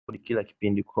kila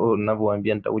kipindi. Kwa hiyo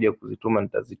ninavyowaambia nitakuja kuzituma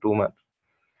nitazituma.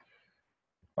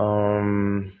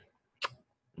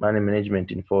 Money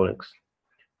management in forex.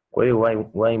 Kwa hiyo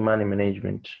why money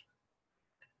management?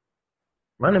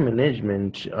 Money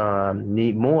management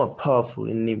ni more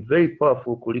powerful, ni very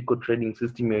powerful kuliko trading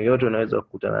system yoyote unaweza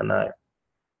kukutana nayo.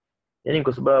 Yaani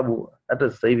kwa sababu hata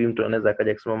sasa hivi mtu anaweza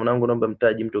akaja kusema mwanangu naomba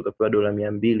mtaji, mtu akapewa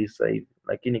 $200 sasa hivi,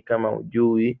 lakini kama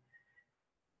hujui,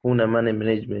 huna money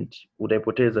management,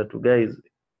 utaipoteza tu guys.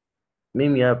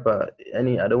 Mimi hapa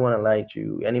yani I don't want to lie to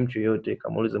you, yani mtu yote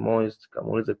kamuulize Moist,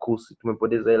 kamuulize Kusi,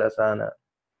 tumepoteza hela sana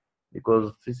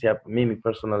because sisi hapa, mimi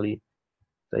personally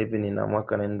sasa hivi nina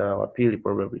mwaka naenda wa pili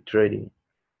probably trading.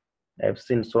 I've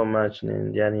seen so much,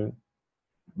 and yani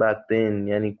back then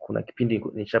yani kuna kipindi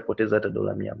nishapoteza hata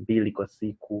 $200 kwa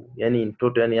siku. Yani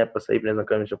mtoto yani hapa sasa hivi naweza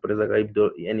kama nishapoteza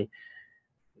karibu yani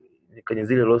kwenye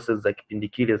zile losses za kipindi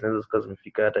kile zinaweza zikawa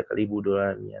zimefika hata karibu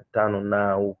 $500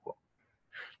 na huko.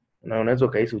 Na unaweza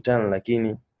kaisi utani,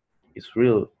 lakini it's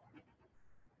real.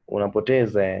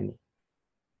 Unapoteza yani.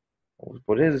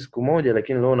 Unapoteza siku moja,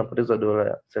 lakini leo unapoteza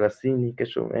 $30,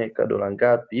 kesho umeweka dola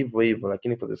ngapi hivyo hivyo,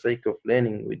 lakini for the sake of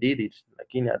learning we did it.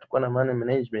 Lakini hatakuwa na money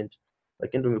management.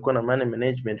 Lakini tungekuwa na money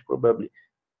management probably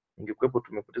ingekuwepo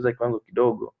tumepoteza kiwango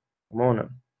kidogo. Umeona?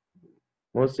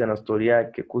 Mosi ana story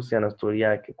yake, Kusi ana story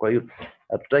yake. Kwa hiyo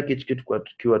hatutaki hichi kitu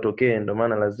kiwatokee, ndio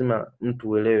maana lazima mtu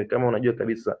uelewe. Kama unajua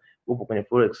kabisa upo kwenye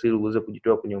forex ili uweze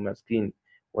kujitoa kwenye umaskini,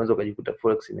 uanze ukajikuta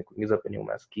forex imekuingiza kwenye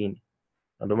umaskini.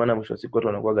 Ndio maana mwisho wa siku watu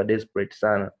wanakuwa desperate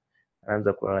sana.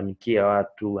 Anaanza kulalamikia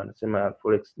watu, anasema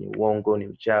forex ni uongo, ni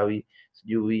uchawi,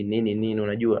 sijui nini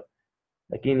unajua.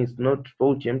 Lakini it's not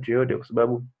fault ya mtu yote, kwa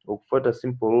sababu ukifuata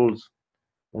simple rules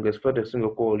ungefuata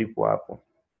usingekuwa ulipo hapo.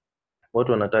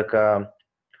 Watu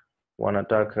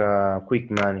wanataka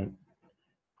quick money.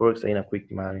 Forex haina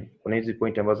quick money. Kuna hizi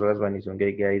point ambazo lazima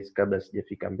niziongee guys kabla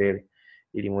sijafika mbele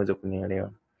ili muweze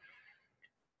kunielewa.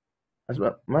 As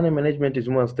well, money management is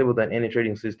more stable than any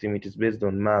trading system. It is based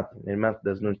on math, and math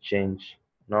does not change.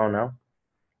 Unaona?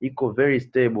 Iko very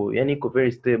stable. Yani iko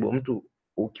very stable. Mtu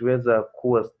ukiweza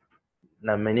kuwa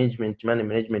na money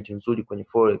management nzuri kwenye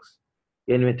forex,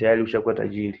 yani wewe tayari ushakuwa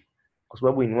tajiri. Kwa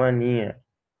sababu in 1 year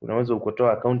unaweza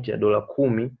ukotoa account ya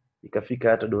 $10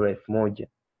 ikafika hata $1,000.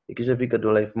 Ikishafika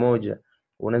 $1,000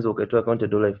 unaweza ukatoa account ya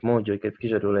 $1,000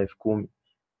 ikafikisha $10,000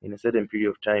 in a certain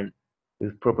period of time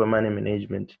with proper money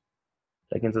management.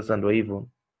 Lakini sasa ndio hivyo,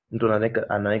 mtu anaweka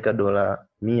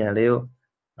 $100 leo,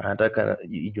 anataka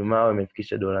Ijumaa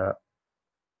imefikisha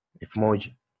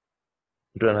 $1,000.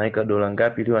 Mtu anaweka dola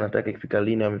ngapi leo, anataka ikifika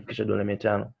lini amefikisha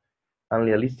 $500.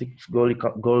 Unrealistic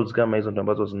goals kama hizo ndo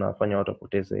ambazo zinawafanya watu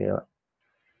wapoteze hela.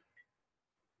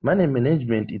 Money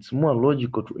management, it's more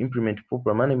logical to implement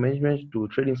proper money management to a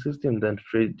trading system than to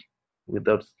trade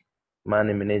without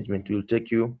money management. It will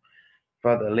take you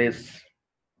further less.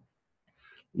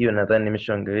 Hiyo nadhani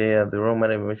nimeshaongelea. The wrong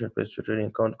money management for trading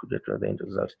account could deter the end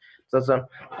result. Sasa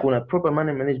kuna proper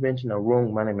money management na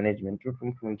wrong money management.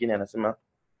 Mtu mwingine anasema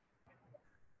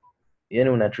yani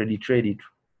una trade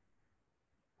tu,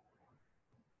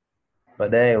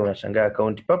 baadaye unashangaa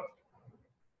account pap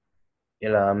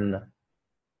hela hamna,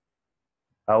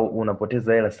 au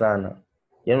unapoteza hela sana.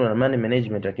 Yani una money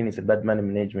management lakini it's a bad money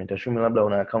management. Assume labda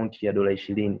una account ya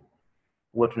 $20.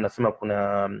 Huwa tunasema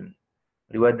kuna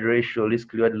reward ratio,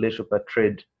 risk reward ratio per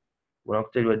trade.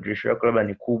 Unakuta reward ratio yako labda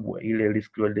ni kubwa, ile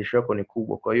risk reward ratio yako ni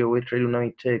kubwa. Kwa hiyo wewe trade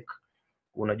unayoitake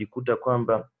unajikuta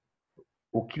kwamba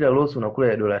ukila loss unakula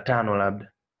ya $5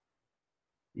 labda.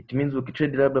 It means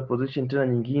ukitrade labda position tena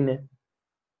nyingine,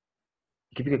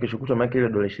 ikifika kesho kutwa maana ile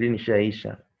 $20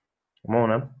 ishaisha.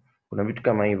 Umeona? Kuna vitu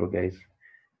kama hivyo guys.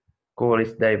 Kwa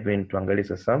let's dive in tuangalie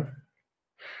sasa.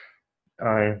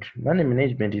 Money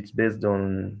management it's based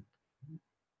on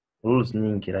rules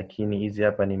nyingi, lakini hizi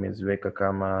hapa nimeziweka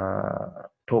kama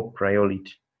top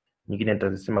priority. Nyingine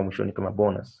nitazisema mwishoni kama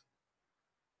bonus.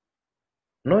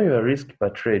 Know your risk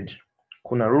per trade.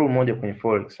 Kuna rule moja kwenye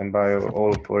forex ambayo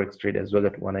all forex traders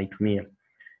wanaitumia.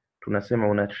 Tunasema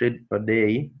una trade per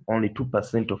day only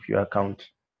 2% of your account.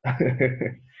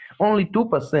 Only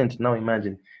 2%. Now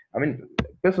imagine. I mean,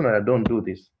 personally I don't do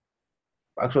this.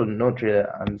 Actually no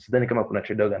trader, sidhani kama kuna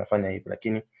trader anafanya hivyo,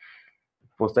 lakini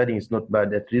for starting it's not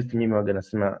bad. At least mimi waga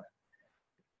nasema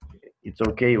it's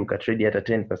okay ukatrade hata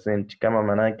 10% kama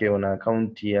manake una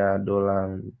account ya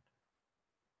dola.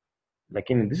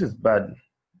 Lakini this is bad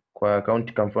kwa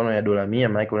account kwa mfano ya $100,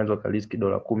 manake unaweza ukariski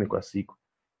 $10 kwa siku.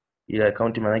 Ila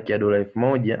account manake ya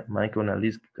 $1,000, manake una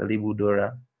risk karibu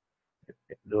 $100.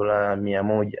 Account ya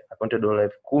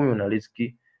 $10,000 una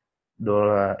riski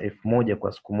 $1,000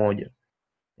 kwa siku moja.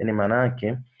 Yani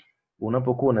manake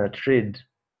unapokuwa una trade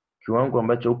kiwango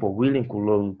ambacho upo willing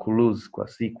ku lose kwa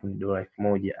siku ni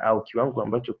 $1,000, au kiwango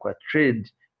ambacho kwa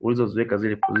trade ulizoziweka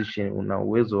zile position una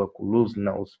uwezo wa ku lose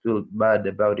na usifeel bad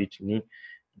about it ni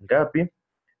ngapi?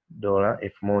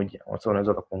 $1,000. Sasa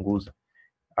unaweza kupunguza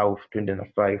au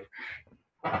 25.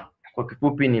 Kwa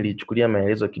kifupi nilichukulia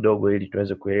maelezo kidogo ili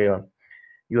tuweze kuelewa.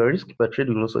 Your risk per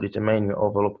trade will also determine your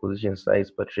overall position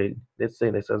size per trade. Let's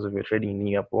say the size of your trading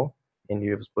ni hapo and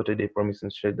you have spotted a promising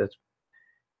trade that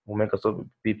will make us of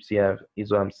pips ya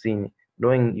hizo 50.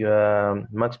 Knowing your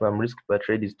maximum risk per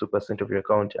trade is 2% of your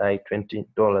account, i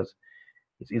 $20.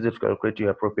 It's easy to calculate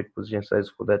your appropriate position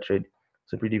size for that trade.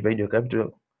 Simply divide your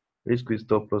capital risk with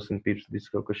stop loss in pips. This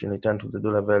calculation return to the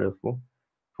dollar value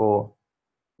for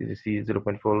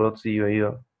 0.4 lots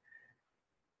hiyo.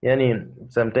 Yani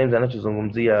sometimes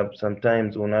anachozungumzia,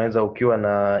 sometimes unaweza ukiwa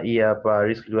na hii hapa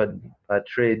risk reward per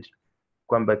trade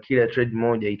kwamba kila trade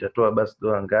moja itatoa basi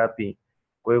dola ngapi.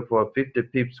 Kwa hiyo for 50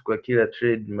 pips kwa kila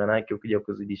trade, maana yake ukija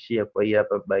kuzidishia kwa hii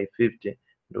hapa by 50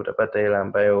 ndio utapata hela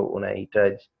ambayo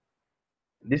unahitaji.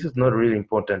 This is not really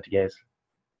important guys.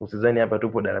 Usizani hapa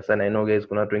tupo darasani. I know guys,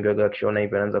 kuna watu wengi wakishaona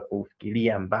hivi wanaanza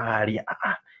kufikiria mbali.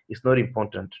 It's not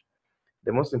important.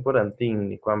 The most important thing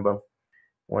ni kwamba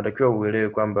unatakiwa uelewe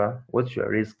kwamba what's your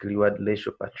risk reward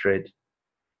ratio per trade,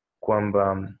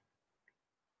 kwamba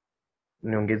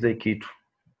niongezee kitu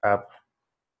hapa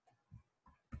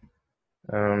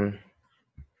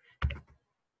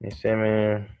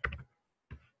niseme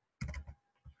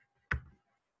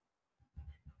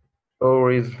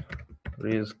always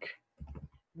risk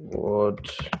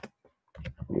what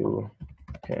you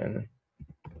can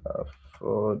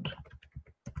afford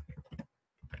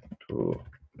to,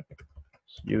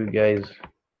 you guys,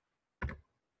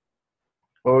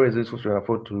 always risk what you can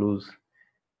afford to lose.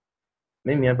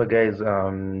 Mimi hapa guys,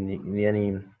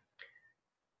 yani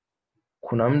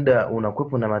kuna muda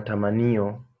unakuwepo na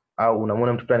matamanio au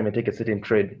unamwona mtu fulani ametake a certain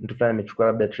trade, mtu fulani amechukua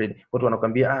labda trade, watu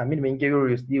wanakuambia mimi nimeingia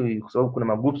Euro USD kwa sababu kuna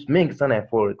magroups mengi sana ya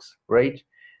Forex, right?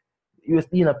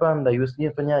 USD inapanda, USD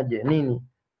inafanyaje nini?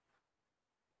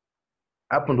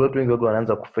 Hapo ndio watu wengi wao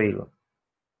wanaanza kufail.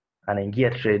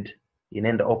 Anaingia trade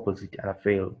inaenda opposite, ana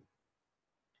fail.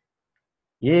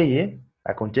 Yeye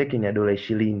account yake ni ya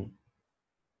 $20.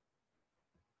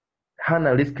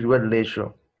 Hana risk reward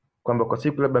ratio kwamba kwa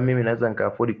siku labda mimi naweza nika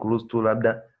afford ku lose tu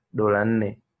labda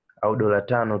 $4 au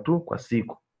 $5 tu kwa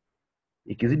siku.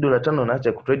 Ikizidi $5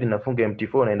 naacha kutrade, nafunga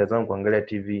MT4 naenda zangu kuangalia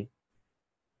TV.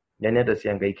 Yani hata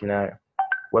sihangaiki nayo.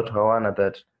 Watu hawana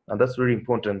that, and that's really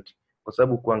important, kwa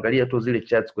sababu kuangalia tu zile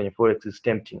charts kwenye Forex is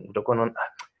tempting. Utakuwa unaona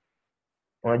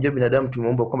unajua binadamu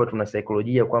tumeumbwa kwamba tuna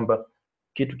saikolojia kwamba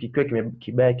kitu kikiwa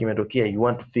kibaya kimetokea you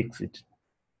want to fix it.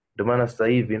 Ndio maana sasa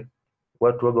hivi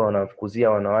watu waga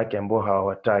wanafukuzia wanawake ambao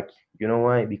hawawataki. You know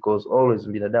why? Because always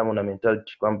binadamu na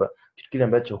mentality kwamba kitu kile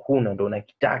ambacho huna ndio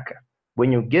unakitaka.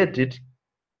 When you get it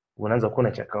unaanza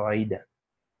kuona cha kawaida.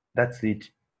 That's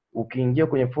it. Ukiingia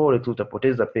kwenye Forex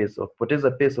utapoteza pesa.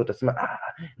 Ukipoteza pesa utasema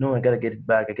no, I gotta get it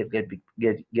back. I can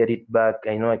get it back.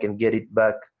 I know I can get it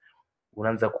back.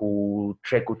 Unaanza ku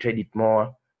trade it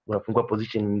more. Unafungua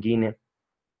position nyingine.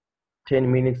 10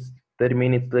 minutes, 30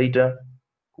 minutes later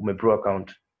umegrow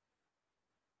account.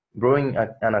 Growing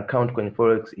an account kwenye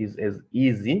Forex is as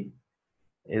easy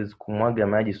as kumwaga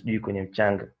maji sijui kwenye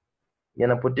mchanga.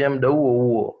 Yanapotea muda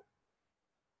huo.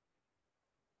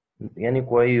 Yani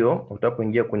kwa hiyo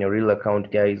utapoingia kwenye real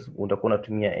account guys, utakuwa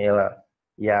unatumia hela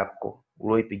yako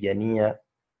ulioipigania.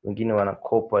 Wengine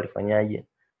wanakopa walifanyaje,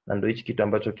 na ndio hichi kitu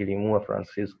ambacho kilimuua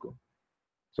Francisco.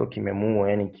 So kimemuua,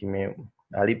 yani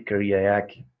kimeharibu career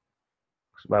yake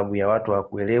kwa sababu ya watu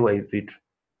hawakuelewa hivi vitu.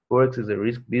 Forex is a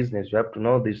risk business. You have to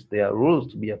know this. There are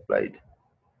rules to be applied.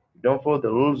 You don't follow the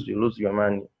rules, you lose your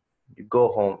money. You go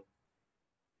home.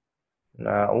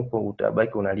 Na huko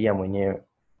utabaki unalia mwenyewe.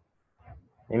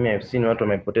 Mimi I've seen watu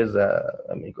wamepoteza.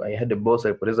 I had a boss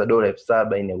alipoteza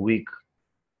 $7,000 in a week.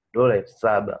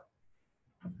 $7,000.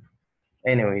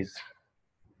 Anyways,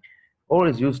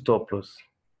 always use stop loss.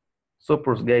 Stop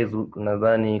loss guys,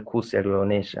 nadhani Kusi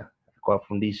aliwaonesha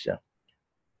kuwafundisha.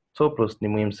 Stop loss ni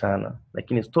muhimu sana,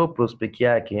 lakini stop loss peke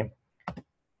yake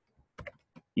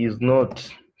is not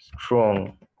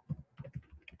strong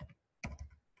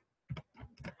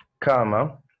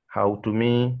kama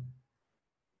hautumii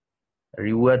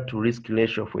reward to risk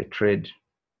ratio for a trade.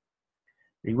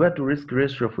 Reward to risk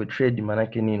ratio for a trade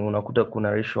manake nini? Unakuta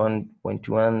kuna ratio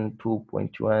 1.1,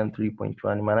 2.1,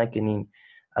 3.1. Manake nini?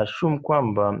 Assume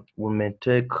kwamba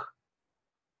umetake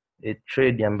a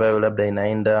trade ambayo labda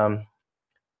inaenda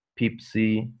pips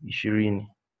 20.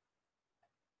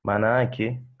 Maana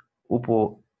yake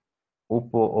upo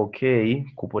okay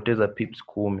kupoteza pips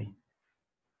 10.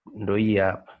 Ndio hii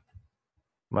hapa.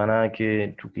 maana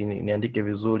yake niandike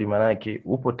vizuri, maana yake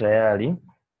upo tayari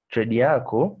trade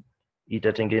yako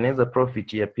itatengeneza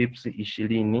profit ya pips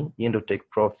 20, hiyo ndio take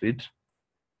profit.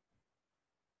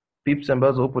 Pips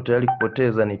ambazo upo tayari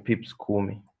kupoteza ni pips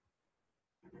 10.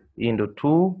 Hii ndio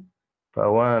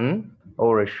 2/1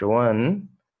 au ratio 1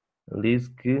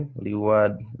 risk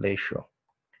reward ratio.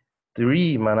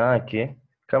 3 maana yake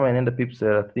kama inaenda pips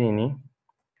 30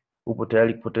 upo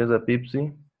tayari kupoteza pips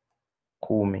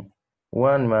 10.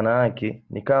 1 maana yake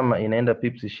ni kama inaenda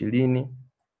pips 20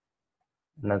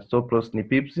 na stop loss ni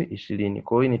pips 20.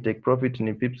 Kwa hiyo ni take profit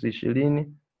ni pips 20,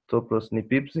 stop loss ni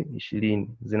pips 20,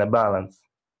 zina balance.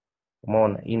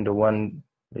 Umeona, hii ndio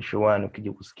 1/1.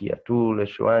 Ukija kusikia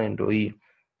 2/1 ndio hii.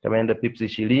 Kama inaenda pips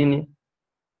 20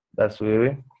 basi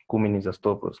wewe 10 ni za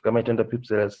stop loss. Kama itaenda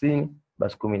pips 30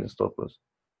 basi 10 ni stop loss.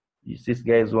 These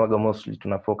guys waga mostly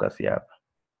tuna focus hapa.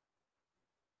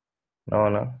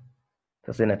 Unaona?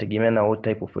 Sasa inategemea na what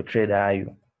type of a trader are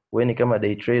you. Wewe ni kama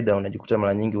day trader unajikuta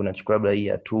mara nyingi unachukua labda hii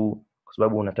ya 2 kwa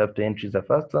sababu unatafuta entry za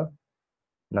faster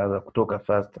na za kutoka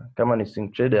faster. Kama ni swing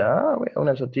trader, wewe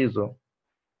una tatizo.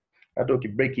 Hata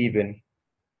ukibreak even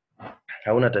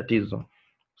hauna tatizo.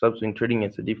 Kwa sababu swing trading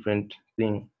is a different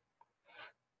thing.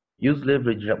 Use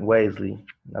leverage wisely.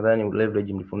 Nadhani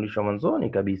leverage mlifundishwa mwanzoni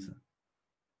kabisa.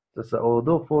 Sasa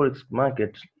although forex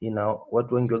market ina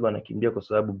watu wengi wanakimbia kwa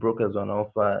sababu brokers wana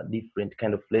offer different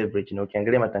kind of leverage, na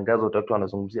ukiangalia matangazo watu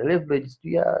wanazungumzia leverage,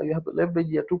 you have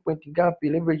leverage ya 2 point ngapi,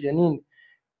 leverage ya nini,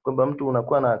 kwamba mtu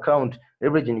unakuwa na account.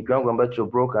 Leverage ni kiwango ambacho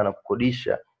broker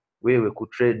anakukodisha wewe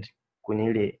kutrade kwenye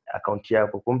ile account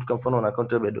yako. Kwa mtu, kwa mfano una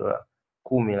account labda dola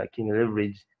 10, lakini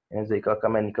leverage inaweza ikawa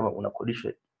kama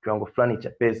unakodisha kiwango fulani cha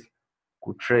pesa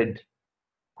kutrade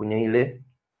kwenye ile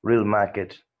real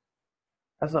market.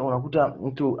 Sasa unakuta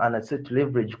mtu ana set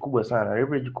leverage kubwa sana.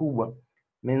 Leverage kubwa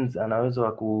means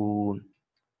anaweza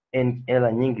earn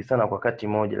hela nyingi sana kwa wakati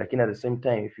mmoja, lakini at the same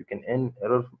time if you can earn a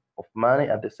lot of money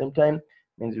at the same time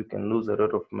means you can lose a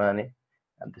lot of money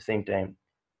at the same time.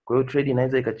 Kwa hiyo trade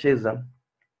inaweza ikacheza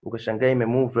ukashangaa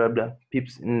imemove labda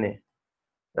pips 4,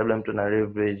 labda mtu na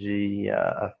leverage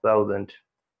ya 1000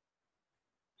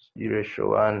 ratio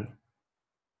 1,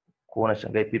 kuona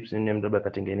shangai pips 4 mtu labda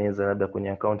katengeneza labda kwenye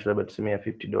account labda tuseme ya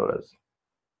 $50,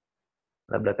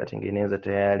 labda katengeneza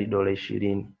tayari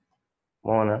 $20.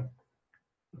 Umeona,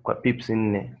 kwa pips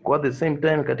 4. Kwa the same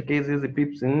time katika hizi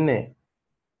pips 4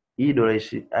 hii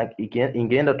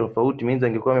ingeenda tofauti, means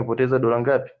angekuwa amepoteza dola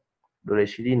ngapi?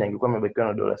 $20, angekuwa amebakiwa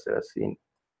na $30.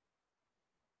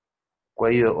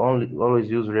 Kwa hiyo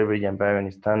always use leverage ambayo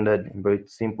ni standard, ambayo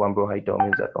simple, ambayo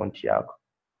haitaumiza account yako.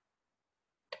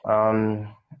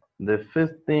 The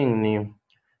first thing ni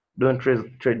don't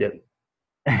trade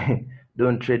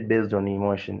don't trade based on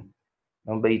emotion.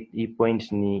 Naomba hii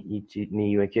point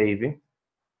ni iweke hivi.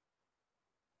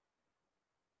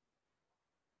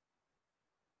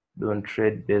 Don't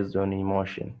trade based on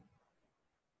emotion.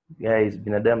 Guys,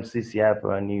 binadamu sisi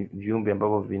hapa ni viumbe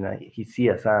ambavyo vina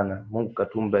hisia sana. Mungu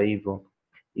katumba hivyo.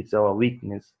 It's our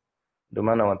weakness. Ndio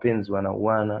maana wapenzi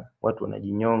wanauana, watu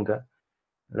wanajinyonga.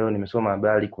 Leo nimesoma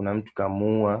habari kuna mtu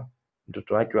kamuua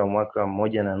mtoto wake wa mwaka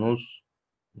 1.5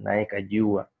 naye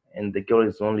kajiua, and the girl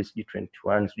is only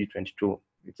 21, 22.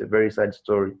 It's a very sad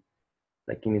story.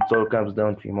 Lakini it all comes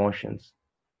down to emotions.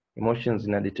 Emotions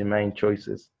determine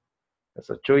choices.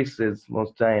 So choices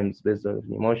most times based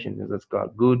on emotions zinaweza kuwa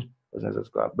good, zinaweza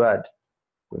kuwa bad.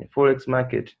 Kwenye forex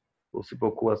market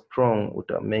usipokuwa strong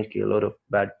uta make a lot of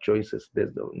bad choices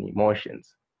based on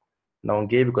emotions.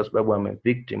 Naongea hivi kwa sababu I'm a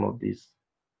victim of this.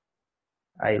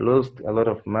 I lost a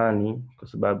lot of money kwa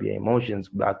sababu ya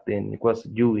emotions back then. Nilikuwa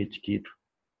sijui hichi kitu.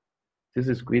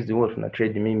 Sisi siku hizi huwa tuna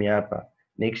trade, mimi hapa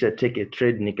nikisha take a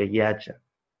trade nikaiacha,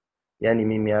 yani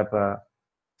mimi hapa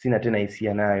sina tena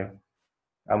hisia nayo.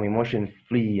 I'm emotion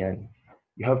free, and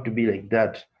you have to be like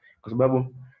that, kwa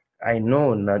sababu I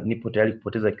know na nipo tayari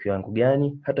kupoteza kiwango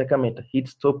gani. Hata kama ita hit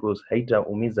stop loss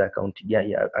haitaumiza account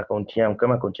yangu.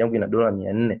 Kama account yangu ina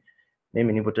 $400,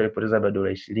 mimi nipo tayari kupoteza labda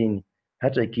 $20.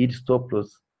 Hata ikihit stop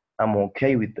loss I'm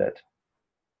okay with that.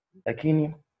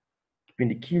 Lakini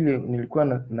kipindi kile nilikuwa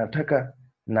nataka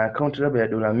na account labda ya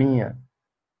 $100,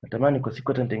 natamani kwa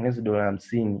siku hata nitengeneze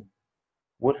 $50.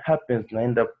 What happens,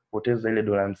 naenda kupoteza ile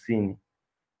 $50.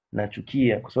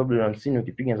 Nachukia kwa sababu $50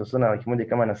 ukipiga sana laki moja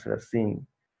kama na 30,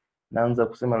 naanza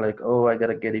kusema like, oh, I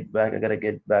gotta get it back, I gotta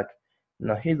get it back.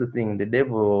 Now here's the thing, the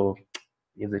devil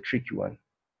is a tricky one.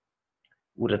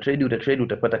 Utatrade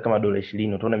utapata kama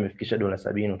 $20, utaona imefikisha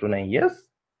 $70, utaona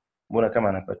yes, mbona kama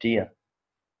anapatia.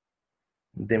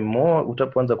 The more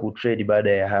utapoanza kutrade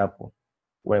baada ya hapo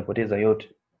unapoteza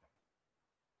yote.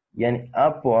 Yani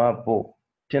hapo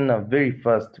tena very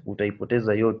fast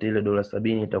utaipoteza yote, ile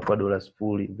 $70 itakuwa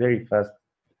 $0 very fast.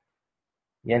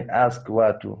 Yani ask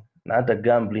watu, na hata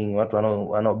gambling, watu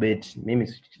wanao bet. Mimi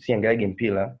siangaliagi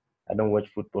mpira, I don't watch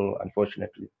football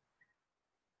unfortunately,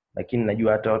 lakini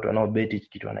najua hata watu wanao bet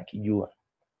kitu wanakijua.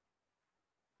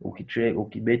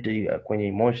 Ukibeti kwenye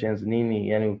emotions nini,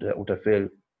 yani utafeli.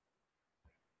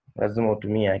 Lazima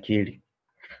utumie akili.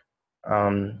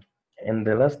 And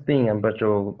the last thing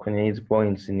ambacho kwenye hizi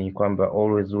points ni kwamba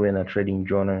always uwe na trading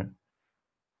journal.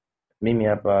 Mimi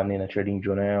hapa nina trading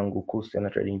journal yangu, Kusi ana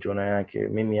trading journal yake.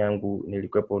 Mimi yangu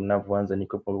nilikuwepo ninavyoanza,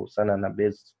 nilikuwepo sana na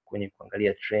base kwenye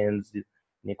kuangalia trends,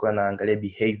 nilikuwa naangalia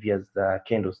behaviors za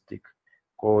candlestick.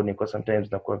 Kwa hiyo nilikuwa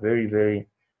sometimes nakuwa very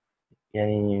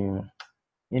yani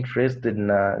interested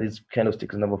na these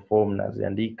candlesticks zinavyoform, na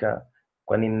ziandika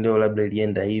kwa nini leo labda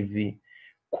ilienda hivi.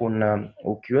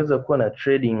 Ukiweza kuwa na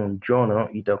trading journal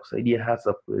itakusaidia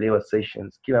hasa kuelewa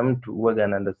sessions. Kila mtu huaga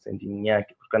na understanding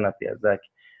yake kutokana na pair zake.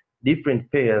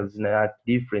 Different pairs na act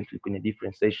differently kwenye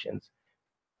different sessions.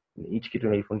 Hichi kitu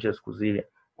nilifundisha siku zile.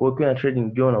 Kwa hiyo ukiwa na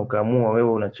trading journal ukaamua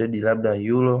wewe una trade labda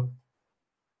euro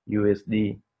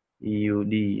USD,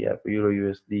 EUD, euro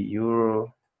USD,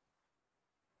 euro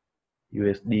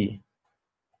USD,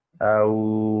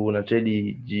 au una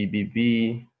trade GBP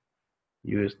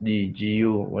USD,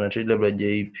 GU, una trade labda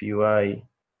JPY,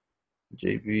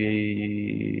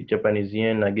 Japanese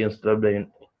yen against labda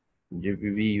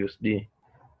JPY USD,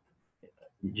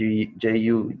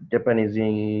 JU, Japanese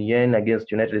yen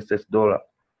against United States dollar.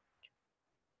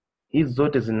 Hizi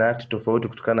zote zina act tofauti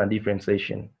kutokana na different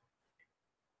session.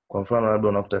 Kwa mfano labda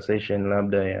unakuta session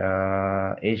labda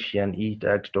ya Asian, hii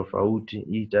act tofauti,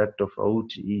 hii act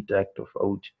tofauti, hii act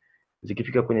tofauti.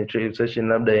 Zikifika kwenye trade session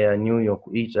labda ya New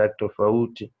York, hii act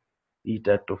tofauti, hii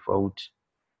act tofauti.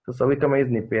 Sasa wewe kama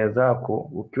hizi ni pair zako,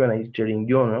 ukiwa na trading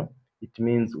journal, it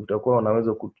means utakuwa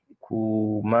unaweza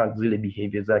ku mark zile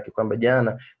behavior zake kwamba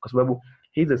jana, kwa sababu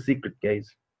here's a secret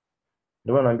guys.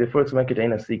 Ndio maana naambia forex market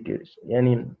haina secret.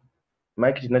 Yani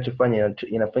market inachofanya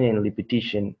inafanya in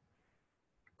repetition.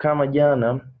 Kama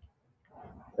jana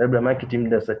labda market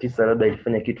muda saa 9 labda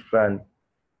ilifanya kitu fulani,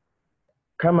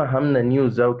 kama hamna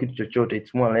news au kitu chochote,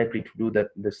 it's more likely to do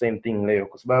the same thing leo,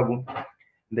 kwa sababu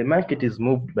the market is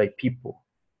moved by people,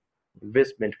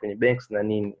 investment kwenye banks na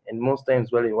nini, and most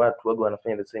times wale watu wago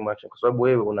wanafanya the same action kwa sababu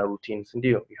wewe una routine, si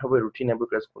ndio? You have a routine ambayo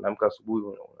kila siku unaamka asubuhi,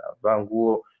 unavaa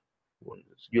nguo,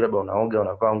 sijui labda unaoga,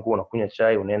 unavaa nguo, unakunywa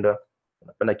chai, unaenda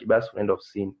unapanda kibasi, unaenda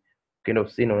ofisini. Ukienda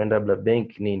ofisini unaenda labda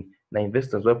bank nini, na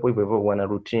investors wapo hivyo hivyo, wana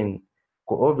routine.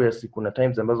 Kwa obviously kuna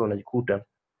times ambazo unajikuta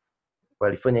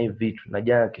walifanya hivi vitu na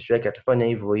jana kesho yake atafanya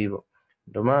hivyo hivyo.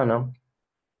 Ndio maana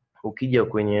ukija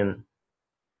kwenye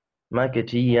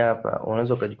market hii hapa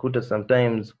unaweza ukajikuta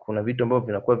sometimes kuna vitu ambavyo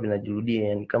vinakuwa vinajirudia,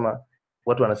 yani kama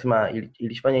watu wanasema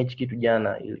ilifanya hichi kitu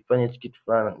jana, ilifanya hichi kitu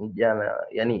fulani jana,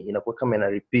 yani inakuwa kama ina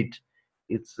repeat.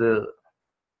 It's a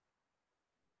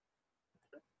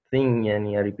thing,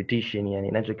 yani a repetition, yani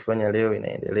inachokifanya leo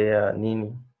inaendelea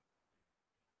nini.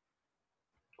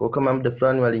 Kwa kama muda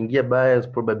fulani waliingia buyers,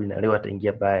 probably na leo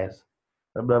ataingia buyers.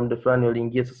 Labda muda fulani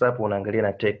waliingia, sasa hapo unaangalia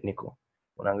na technical.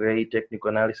 Unaangalia hii technical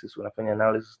analysis, unafanya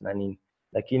analysis na nini.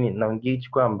 Lakini naongea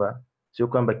hichi kwamba sio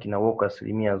kwamba kina work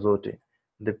asilimia zote.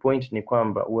 The point ni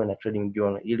kwamba uwe na trading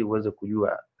journal ili uweze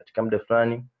kujua katika muda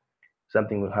fulani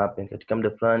something will happen, katika muda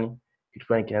fulani kitu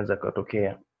fulani kinaweza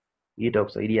kutokea. Hii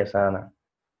itakusaidia sana.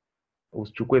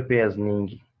 Usichukue pairs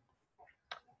nyingi.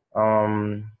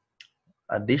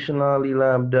 Additionally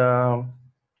labda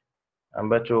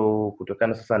ambacho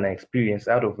kutokana sasa na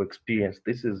experience, out of experience,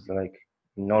 this is like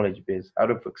knowledge base,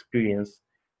 out of experience,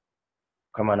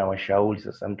 kama na washauri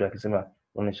sasa, mtu akisema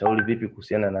unashauri vipi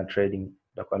kuhusiana na trading,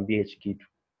 nitakwambia hichi kitu.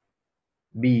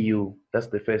 Be you, that's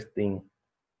the first thing.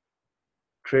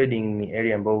 Trading ni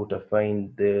area ambayo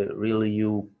utafind the real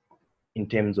you in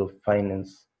terms of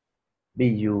finance. Be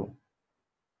you,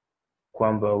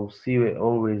 kwamba usiwe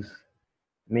always,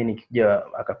 mimi nikija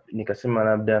nikasema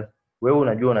labda wewe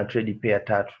unajua una trade pair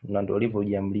 3 na ndio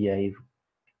ulivyojiamlia hivyo.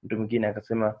 Mtu mwingine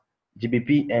akasema GBP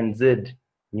NZ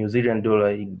New Zealand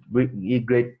dollar,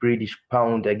 Great British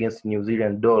Pound against New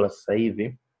Zealand dollar sasa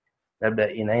hivi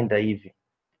labda inaenda hivi,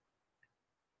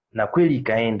 na kweli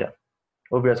ikaenda.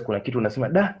 Obviously kuna kitu unasema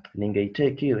da,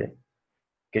 ningeitake ile.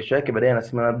 Kesho yake baadaye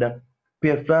anasema labda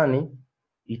pair fulani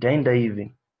itaenda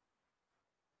hivi.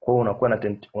 Kwa hiyo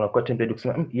unakuwa tempted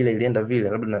kusema ile ilienda vile,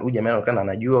 labda na huyu jamaa anaonekana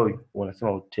anajua huyu,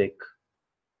 unasema utake.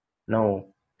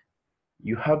 No,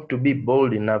 you have to be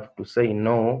bold enough to say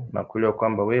no, na kuelewa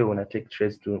kwamba wewe una take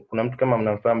trades tu. Kuna mtu kama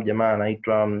mnamfahamu jamaa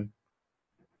anaitwa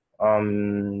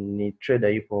ni trader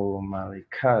yupo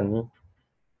Marekani,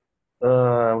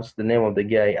 what's the name of the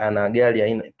guy, ana gari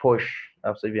aina Porsche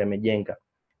hapo sasa hivi amejenga,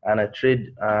 ana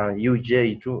trade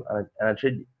UJ tu, ana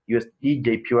trade USD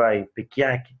JPY peke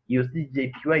yake, USD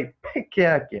JPY peke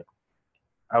yake.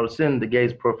 I'll send the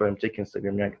guy's profile, I'm checking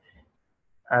Instagram yake,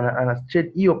 ana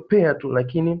trade hiyo pair tu,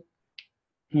 lakini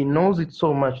he knows it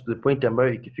so much to the point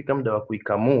ambayo ikifika muda wa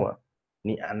kuikamua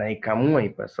ni anaikamua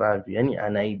ipasavyo, yani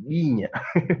anaidinya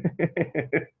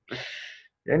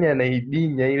yani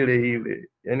anaidinya ile,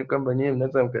 yani kwamba nyewe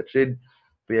mnaweza mkatrade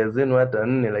pair zenu hata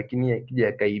 4, lakini akija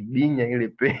akaidinya ile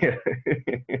pair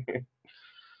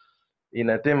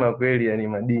inatema kweli, yani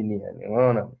madini, yani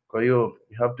unaona. Kwa hiyo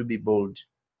you have to be bold,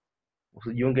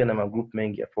 usijiunge na magroup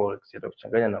mengi ya forex,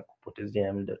 yatakuchanganya na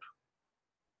kupotezea muda tu.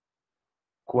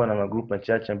 Kuwa na magroup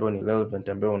machache ambayo ni relevant,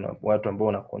 ambayo una watu ambao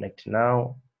una connect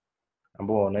nao,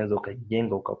 ambao wanaweza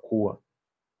ukajenga ukakua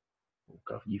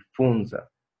ukajifunza,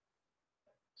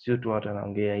 sio tu watu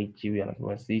wanaongea hichi huyu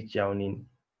anasema si hichi au nini.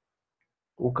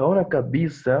 Ukaona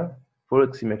kabisa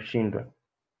forex imekushindwa,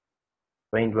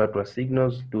 find watu wa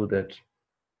signals, do that.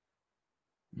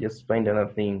 Just find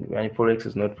another thing. Yani forex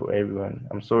is not for everyone.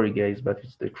 I'm sorry guys, but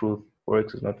it's the truth.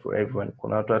 Forex is not for everyone.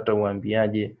 Kuna watu hata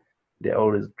uambiaje, they're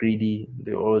always greedy,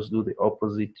 they always do the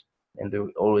opposite, and they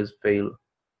will always fail.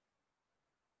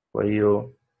 Kwa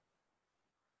hiyo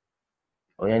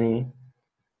yani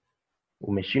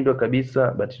umeshindwa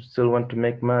kabisa, but you still want to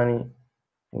make money,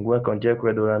 fungua account yako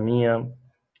ya $100,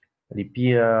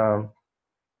 lipia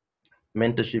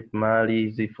mentorship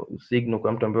mahali, signal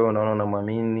kwa mtu ambaye unaona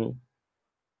unamwamini,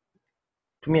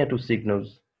 tumia tu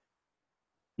signals.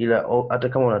 Ila hata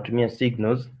kama unatumia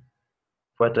signals,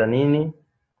 fuata nini?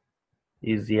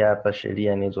 Hizi hapa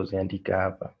sheria nilizoziandika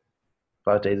hapa,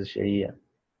 fuata hizi sheria,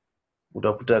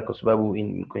 utakuta kwa sababu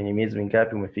kwenye miezi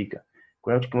mingapi umefika.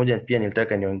 Kuna kitu kimoja pia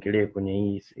nilitaka niongelee kwenye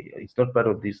hii, it's not part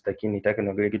of this, lakini nitaka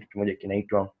niongelee kitu kimoja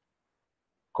kinaitwa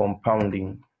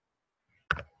compounding.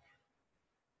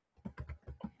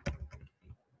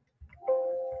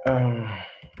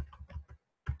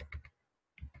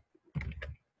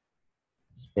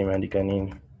 Nimeandika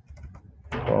nini?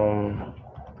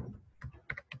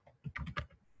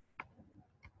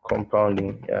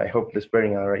 Compounding. Yeah, I hope the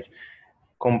spelling are right.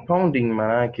 Compounding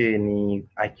maana yake ni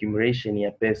accumulation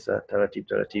ya pesa taratibu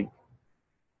taratibu.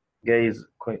 Guys,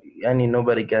 yani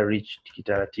nobody got rich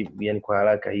kitaratibu, yani kwa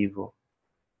haraka hivyo.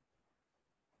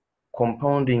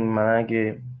 Compounding maana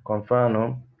yake, kwa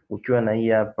mfano ukiwa na hii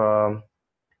hapa,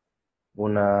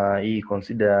 una hii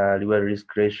consider reward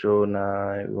risk ratio,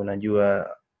 na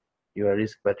unajua your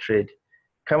risk per trade.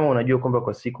 Kama unajua kwamba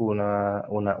kwa siku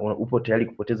upo tayari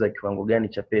kupoteza kiwango gani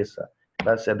cha pesa,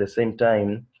 basi at the same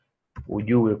time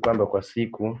ujue kwamba kwa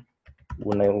siku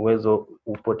una uwezo,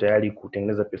 upo tayari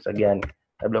kutengeneza pesa gani.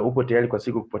 Labda upo tayari kwa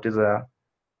siku kupoteza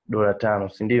 $5,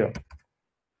 si ndio?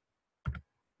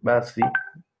 Basi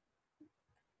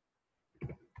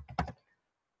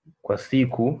kwa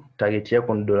siku target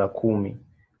yako ni $10.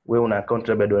 Wewe una account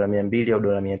labda $200 au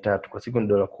 $300, kwa siku ni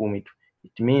 $10 tu.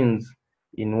 It means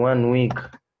in 1 week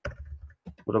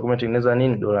utakuwa umetengeneza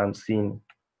nini? $50.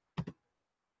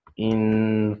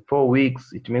 In 4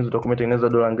 weeks it means utakuwa umetengeneza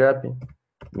dola ngapi?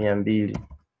 200.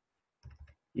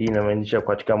 Hii inamaanisha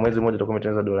katika mwezi mmoja utakuwa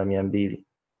umetengeneza $200.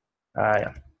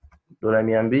 Haya,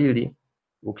 $200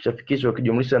 ukishafikisha,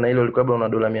 ukijumlisha na ile ulikuwa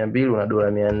labda una $200, una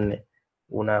 $400,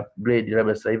 una upgrade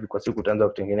labda sasa hivi kwa siku utaanza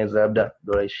kutengeneza labda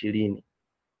 $20.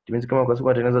 It means kama kwa siku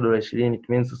unatengeneza $20, it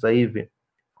means sasa hivi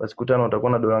kwa siku 5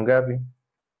 utakuwa na dola ngapi?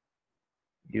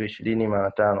 Hiyo 20 mara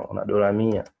 5 una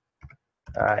 $100.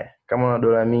 Haya, kama una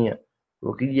 $100,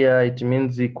 ukija it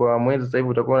means kwa mwezi sasa hivi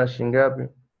utakuwa na shilingi ngapi?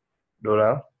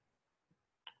 $400,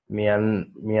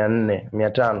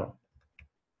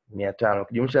 500.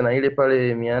 Ukijumlisha na ile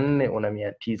pale 400 una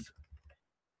 900.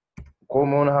 Kwa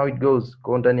umeona how it goes?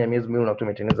 Kwa ndani ya miezi miwili unakuwa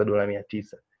umetengeneza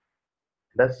 $900.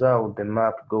 That's how the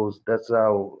map goes. That's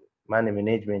how money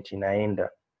management inaenda.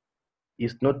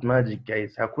 It's not magic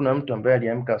guys. Hakuna mtu ambaye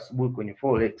aliamka asubuhi kwenye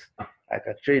forex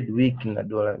aka trade week na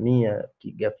 $100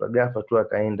 kigafa gafa tu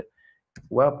akaenda.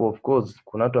 Wapo of course,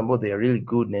 kuna watu ambao they are really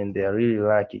good and they are really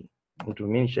lucky. Mtu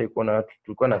mimi nishaikuona watu,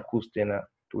 tulikuwa na course tena,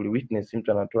 tuli witness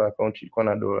mtu anatoa account ilikuwa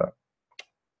na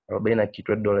 $40 na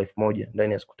kitu $1,000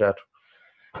 ndani ya siku 3.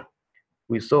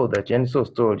 We saw that, yani so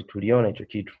story, tuliona hicho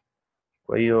kitu.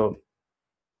 Kwa hiyo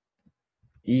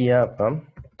hii hapa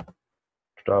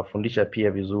tutawafundisha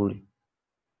pia vizuri.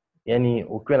 Yani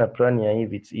ukiwa na plan ya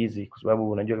hivi it's easy, kwa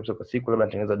sababu unajua kabisa kwa siku labda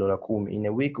natengeneza $10. In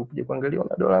a week ukija kuangalia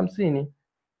una $50.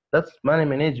 That's money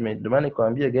management. Ndio maana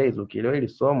nikwambia guys, ukielewa hili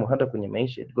somo hata kwenye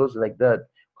maisha it goes like that.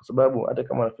 Kwa sababu hata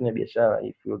kama unafanya biashara,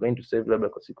 if you are going to save labda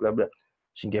kwa siku labda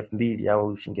shilingi 2,000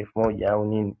 au shilingi 1,000 au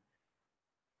nini,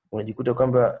 unajikuta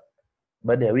kwamba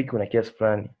baada ya wiki una kiasi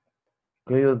fulani.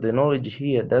 Kwa hiyo the knowledge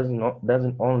here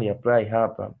doesn't only apply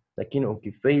hapa, lakini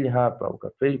ukifail hapa,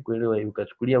 ukafail kuelewa,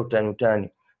 ukachukulia utani,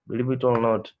 believe it or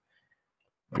not,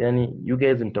 yani you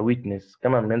guys mta witness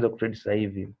kama mnaanza kutrade sasa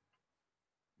hivi,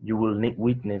 you will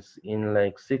witness in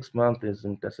like 6 months,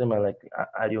 mtasema like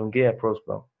aliongea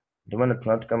Prosper. Ndio maana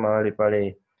tuna watu kama wale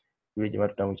pale, yule jamaa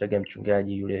tunamchaga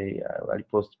mchungaji yule,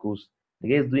 alipost course, the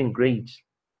guy is doing great.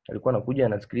 Alikuwa anakuja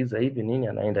anasikiliza hivi nini,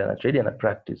 anaenda ana trade, ana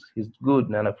practice, he's good,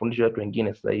 na anafundisha watu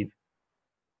wengine sasa hivi.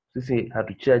 Sisi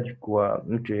hatucharge kwa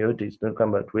mtu yeyote, isiyo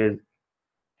kwamba hatuwezi.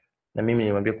 Na mimi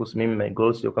nilimwambia kuhusu mimi, my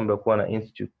goal sio kwamba kuwa na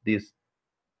institute this,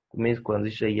 mimi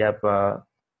kuanzisha hii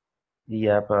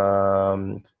hapa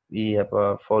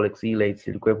Forex Elites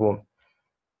ilikuwepo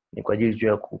ni kwa ajili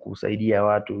ya kusaidia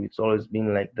watu. It's always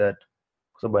been like that,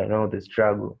 kwa sababu I know the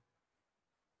struggle.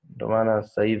 Ndio maana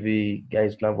sasa hivi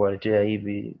guys tunavyowaletea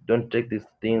hivi, don't take these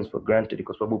things for granted,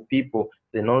 kwa sababu people,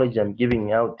 the knowledge I'm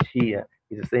giving out here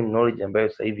is the same knowledge ambayo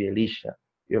sasa hivi Elisha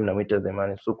yeye mnamuita the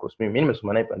man suko, mimi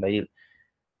nimesoma naye panda hili,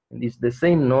 it's the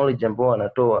same knowledge ambayo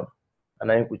anatoa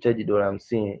anayekuchaji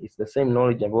 $50. It's the same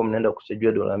knowledge ambayo mnaenda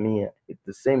kuchajua $100. It's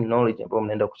the same knowledge ambayo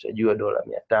mnaenda kuchajua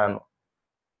 $500.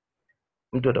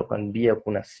 Mtu atakwambia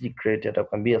kuna secret,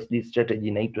 atakwambia this strategy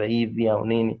inaitwa hivi au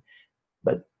nini,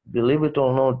 but believe it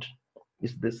or not,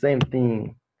 it's the same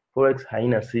thing. Forex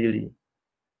haina siri.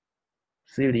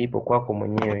 Siri ipo kwako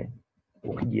mwenyewe.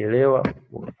 Ukijielewa,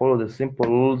 follow the simple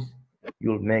rules,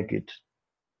 you'll make it.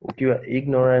 Ukiwa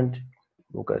ignorant,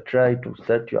 try to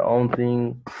start your own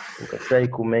thing, try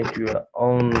to make your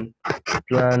own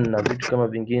plan na vitu kama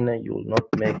vingine, you will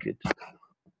not make it.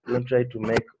 Don't try to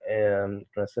make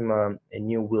tunasema a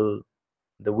new will.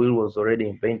 The will was already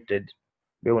invented.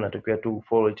 Wewe unatakiwa tu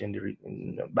follow it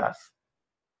and bas.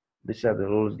 These are the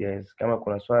rules guys. Kama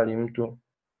kuna swali mtu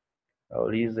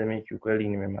aulize, mimi kiukweli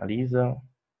nimemaliza.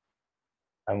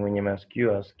 Mwenye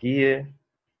masikio asikie.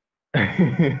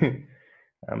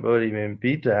 Ambayo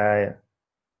limempita haya.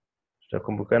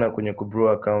 Tutakumbukana kwenye kubro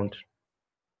account.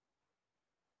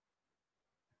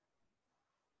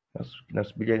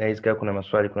 Nasubiria guys kama kuna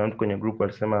maswali. Kuna mtu kwenye group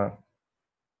alisema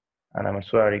ana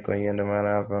maswali, kwa hiyo ndio maana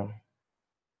hapa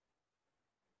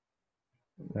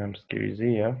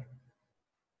namsikilizia.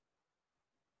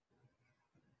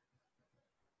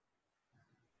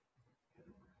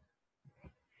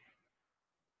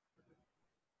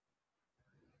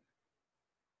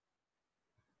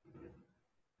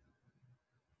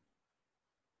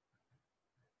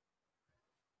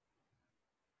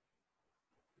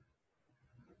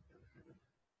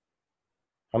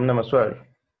 Hamna maswali?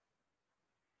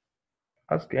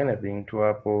 Ask anything tu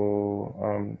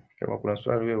hapo. Kama kuna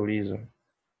swali wewe uliza.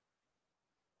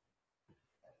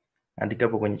 Andika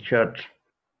hapo kwenye chat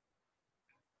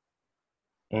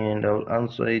and I'll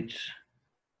answer it.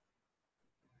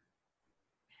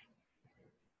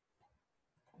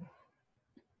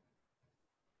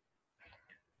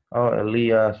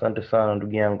 Elia, asante sana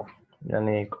ndugu yangu.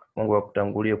 Yaani Mungu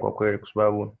akutangulie kwa kweli, kwa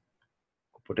sababu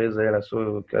kupoteza hela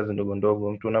sio kazi ndogo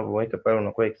ndogo. Mtu unapoweka pale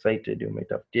unakuwa excited,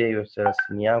 umetafutia hiyo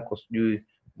 $30 yako, sijui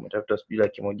umetafuta sijui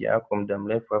 $100 yako muda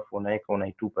mrefu, afu unaweka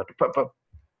unaitupa tu papa,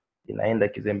 inaenda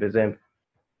kizembezembe.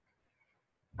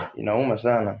 Inauma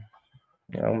sana.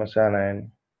 Inauma sana yani.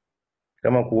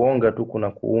 Kama kuonga tu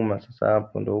kuna kuuma, sasa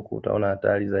hapo ndio huko utaona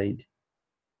hatari zaidi.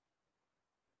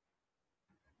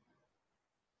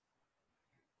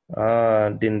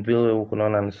 Denville huko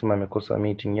naona anasema amekosa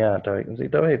meeting ya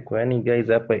itawekwa. Yani guys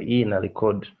hapa hii ina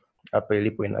record. Hapa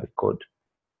ilipo ina record.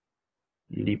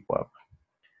 Ilipo hapa.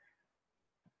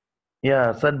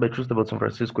 Yeah, sad but truth about San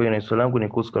Francisco. Ina swali langu ni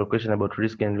kuhusu calculation about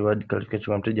risk and reward calculation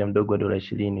kwa mteja mdogo wa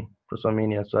 $20. Kwa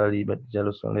mimi ni swali but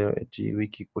jalo leo eti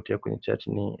wiki kupotea kwenye chat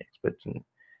ni expect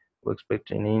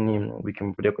nini, wiki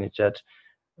mpotea kwenye chat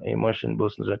emotion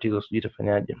boss na tatizo sijui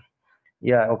itafanyaje.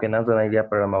 Yeah, okay, naanza na ile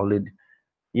hapa la Maulid.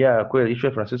 Yeah, kweli issue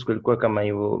ya Francisco ilikuwa kama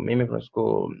hivyo. Mimi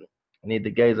Francisco ni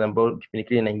the guys ambao kipindi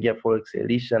kile naingia Forex,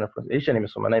 Elisha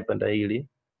nimesoma naye panda hili.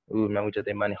 Huyu mnamuita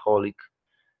the money holic.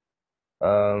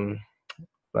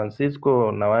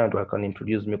 Francisco na wao ndo wakani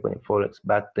introduce me kwenye Forex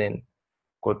back then.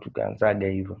 Kwa tukaanzaga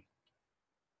hivyo.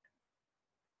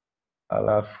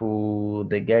 Alafu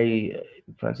the guy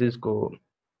Francisco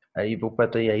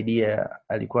alipopata hii idea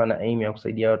alikuwa na aim ya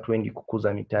kusaidia watu wengi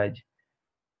kukuza mitaji.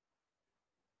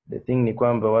 The thing ni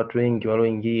kwamba watu wengi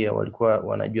walioingia walikuwa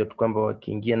wanajua tu kwamba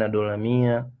wakiingia na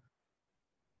 $100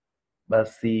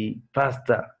 basi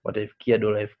faster watafikia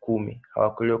 $10,000.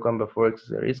 Hawakuelewa kwamba Forex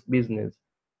is a risk business.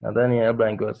 Nadhani labda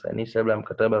angewasainisha labda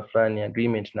mkataba fulani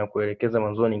agreement na kuelekeza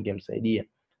mwanzoni ingemsaidia.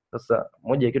 Sasa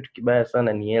moja ya kitu kibaya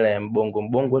sana ni hela ya mbongo.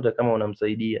 Mbongo hata kama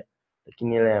unamsaidia,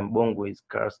 lakini hela ya mbongo is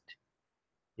cursed.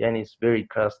 Yani it's very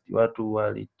cursed. Watu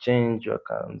walichange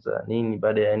wakaanza nini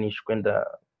baada ya yani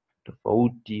kwenda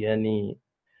tofauti, yani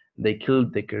they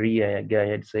killed the career ya guy.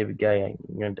 Hadi sasa hivi guy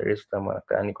ya Dar es Salaam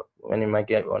anakani yani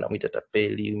maki wanamuita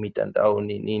tapeli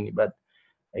mitandaoni nini, but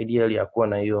ideally hakuwa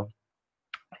na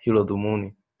hilo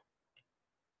dhumuni.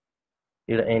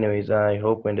 Anyways, I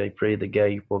hope and I pray the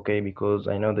guy is okay, because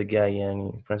I know the guy,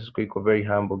 and Francisco is very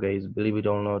humble, guys. Believe it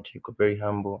or not, he's very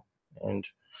humble, and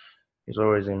he's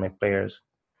always in my prayers.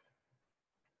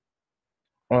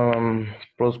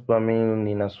 Prosper, mimi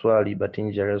nina swali but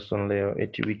Jason leo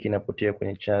eti wiki inapotea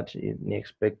kwenye chat, ni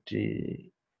expect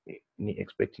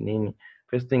nini?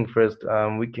 First thing first,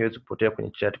 wiki haiwezi kupotea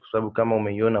kwenye chat kwa sababu kama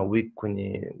umeiona week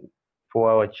kwenye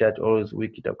 4-hour chat, always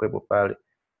wiki itakuwepo pale.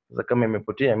 Sasa kama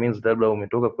imepotea means labda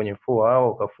umetoka kwenye 4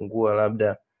 hour ukafungua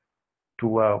labda 2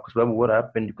 hour, kwa sababu what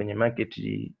happened kwenye market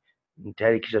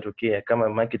tayari kishatokea. Kama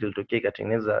market ilitokea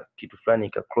ikatengeneza kitu fulani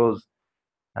ika close,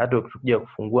 hata ukija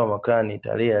kufungua mwakani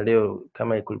tarehe ya leo,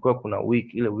 kama kulikuwa kuna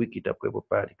week, ile week itakuwepo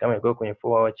pale. Kama ilikuwa kwenye 4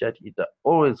 hour chat ita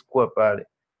always kuwa pale.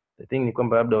 The thing ni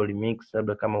kwamba labda ulimix,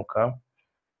 labda kama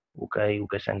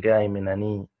ukashangaa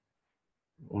imenani,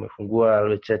 umefungua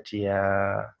ile chat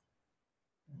ya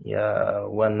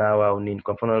 1 hour au nini.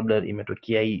 Kwa mfano labda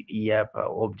imetokea hii hapa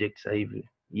object sasa hivi,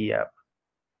 hii hapa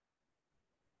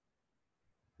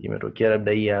imetokea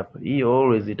labda hii hapa, hii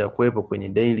always itakuwepo kwenye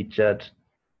daily chat,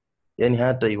 yani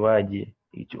hata iwaje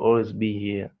it always be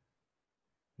here.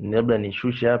 Labda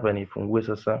nishushe hapa nifungue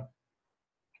sasa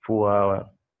 4 hour,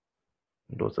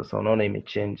 ndo sasa unaona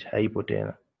imechange, haipo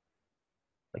tena,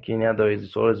 lakini otherwise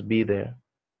it always be there.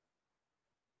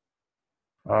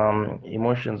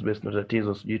 Emotions based ndo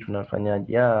tatizo, sijui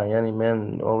tunafanyaje. Yani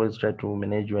man, always try to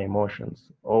manage your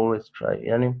emotions, always try,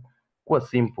 yani kuwa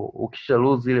simple. Ukisha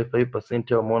lose ile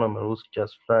 5% au umeona umelose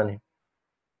kiasi fulani,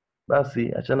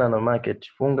 basi achana na market,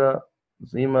 funga,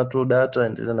 zima tu data,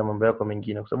 endelea na mambo yako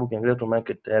mengine, kwa sababu ukiangalia tu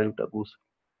market tayari utagusa.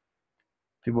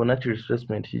 Fibonacci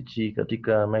retracement hichi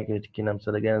katika market kina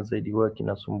msaada gani zaidi, huwa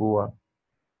kinasumbua?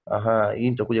 Hii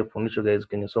nitakuja kufundisha guys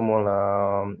kwenye somo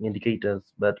la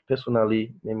indicators, but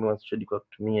personally mimi huwa trade kwa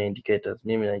kutumia indicators.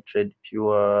 Mimi na trade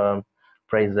pure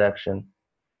price action,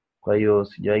 kwa hiyo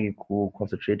sijawahi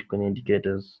concentrate kwenye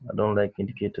indicators. I don't like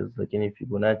indicators, lakini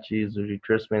Fibonacci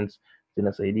retracements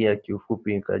zinasaidia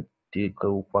kiufupi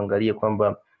katika kuangalia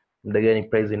kwamba muda gani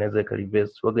price inaweza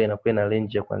reverse. Waga inakuwa na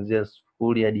range ya kuanzia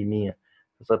 0 hadi 100.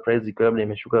 Sasa price ikiwa labda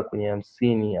imeshuka kwenye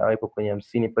 50 au ipo kwenye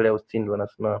 50 pale au 60, ndio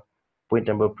wanasema point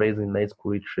ambayo price inaweza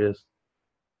ku retrace.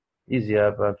 Hizi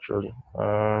hapa actually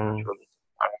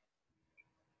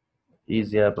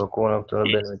hizi hapa kwa unakuta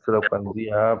labda nimechora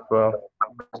kuanzia hapa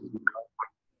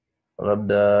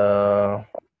labda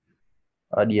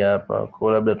hadi hapa,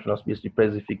 kwa labda tunasubiri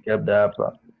price ifike labda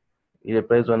hapa. Ile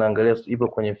price wanaangalia ipo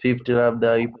kwenye 50,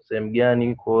 labda ipo sehemu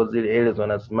gani, kwa zile areas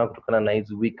wanasimama kutokana na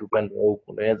hizi wiki upande wa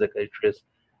huko ndio inaweza kai trace.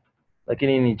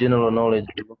 Lakini ni general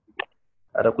knowledge,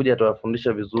 atakuja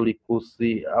atawafundisha vizuri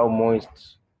kusi au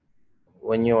moist,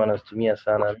 wenyewe wanatumia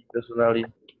sana personally.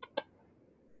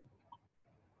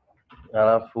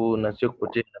 Alafu na sio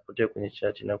kupotea kwenye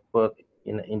chart, inakuwa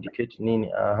ina indicate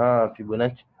nini?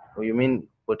 Fibonacci, you mean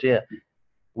kupotea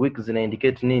week zina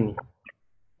indicate nini?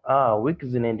 Week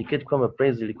zina indicate kwamba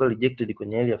price ilikuwa rejected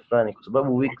kwenye area fulani, kwa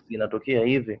sababu week inatokea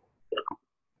hivi.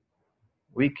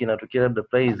 Week inatokea labda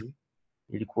price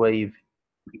ilikuwa hivi,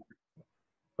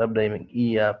 labda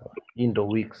hii hapa, hii ndo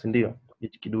week, si ndio?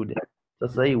 Hichi kidude.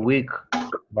 Sasa hii week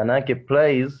maana yake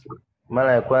price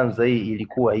mara ya kwanza hii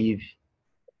ilikuwa hivi,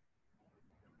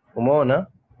 umeona?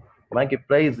 Maana yake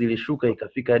price ilishuka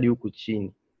ikafika hadi huku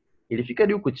chini, ilifika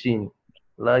hadi huku chini,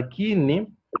 lakini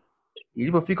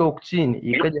ilipofika huku chini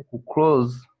ikaja ku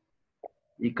close,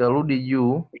 ikarudi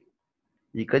juu,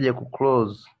 ikaja ku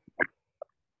close,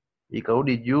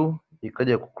 ikarudi juu,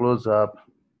 ikaja ku close hapa.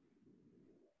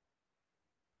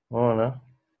 Unaona?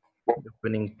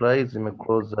 Opening price ime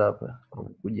close hapa,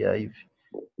 kuja hivi.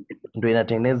 Ndio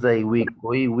inatengeneza hii week.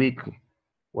 Kwa hii week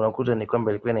unakuta ni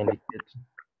kwamba ilikuwa ina indicate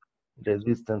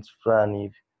resistance fulani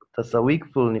hivi. Sasa week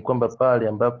full ni kwamba pale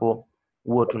ambapo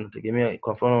huwa tunategemea,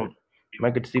 kwa mfano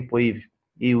market sipo hivi,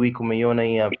 hii week umeiona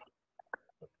hii hapa,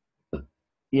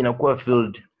 inakuwa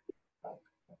filled,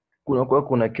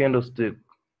 kuna candlestick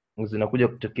zinakuja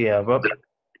kutokea hapa.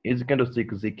 Hizi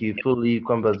candlestick zikifill hii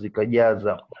kwamba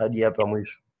zikajaza hadi hapa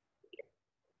mwisho,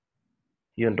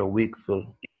 hiyo ndo week fill.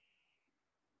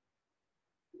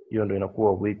 Hiyo ndo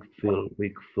inakuwa week fill.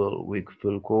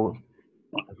 Kwa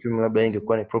hiyo labda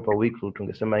ingekuwa ni proper week fill,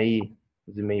 tungesema hii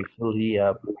zimeifill hii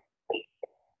hapa.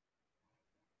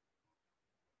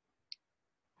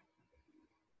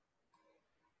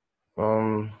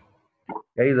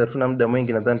 Guys, hatuna muda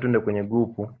mwingi, nadhani tuende kwenye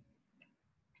grupu.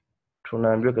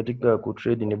 Tunaambiwa katika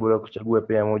kutrade ni bora kuchagua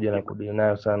pair moja na kudili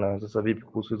nayo sana. Sasa vipi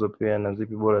kuhusu hizo pair na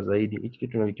zipi bora zaidi? Hichi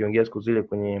kitu nilikiongea siku zile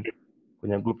kwenye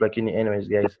group, lakini anyways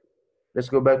guys,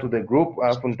 let's go back to the group,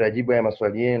 alafu nitajibu haya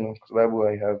maswali yenu kwa sababu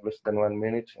I have less than 1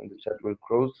 minute and the chat will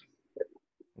close.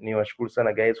 Ni washukuru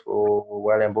sana guys for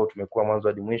wale ambao tumekuwa mwanzo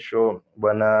hadi mwisho.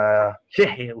 Bwana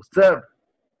Shehe Ustaz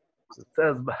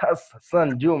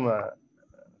Hassan Juma,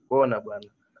 kuona bwana,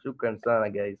 shukrani sana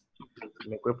guys.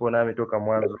 Nimekuwepo nami toka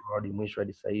mwanzo hadi mwisho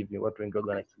hadi sasa hivi. Watu wengi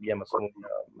wanakimbia masomo na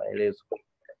maelezo.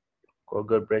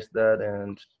 God bless that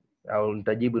and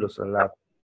nitajibu hilo swali lako.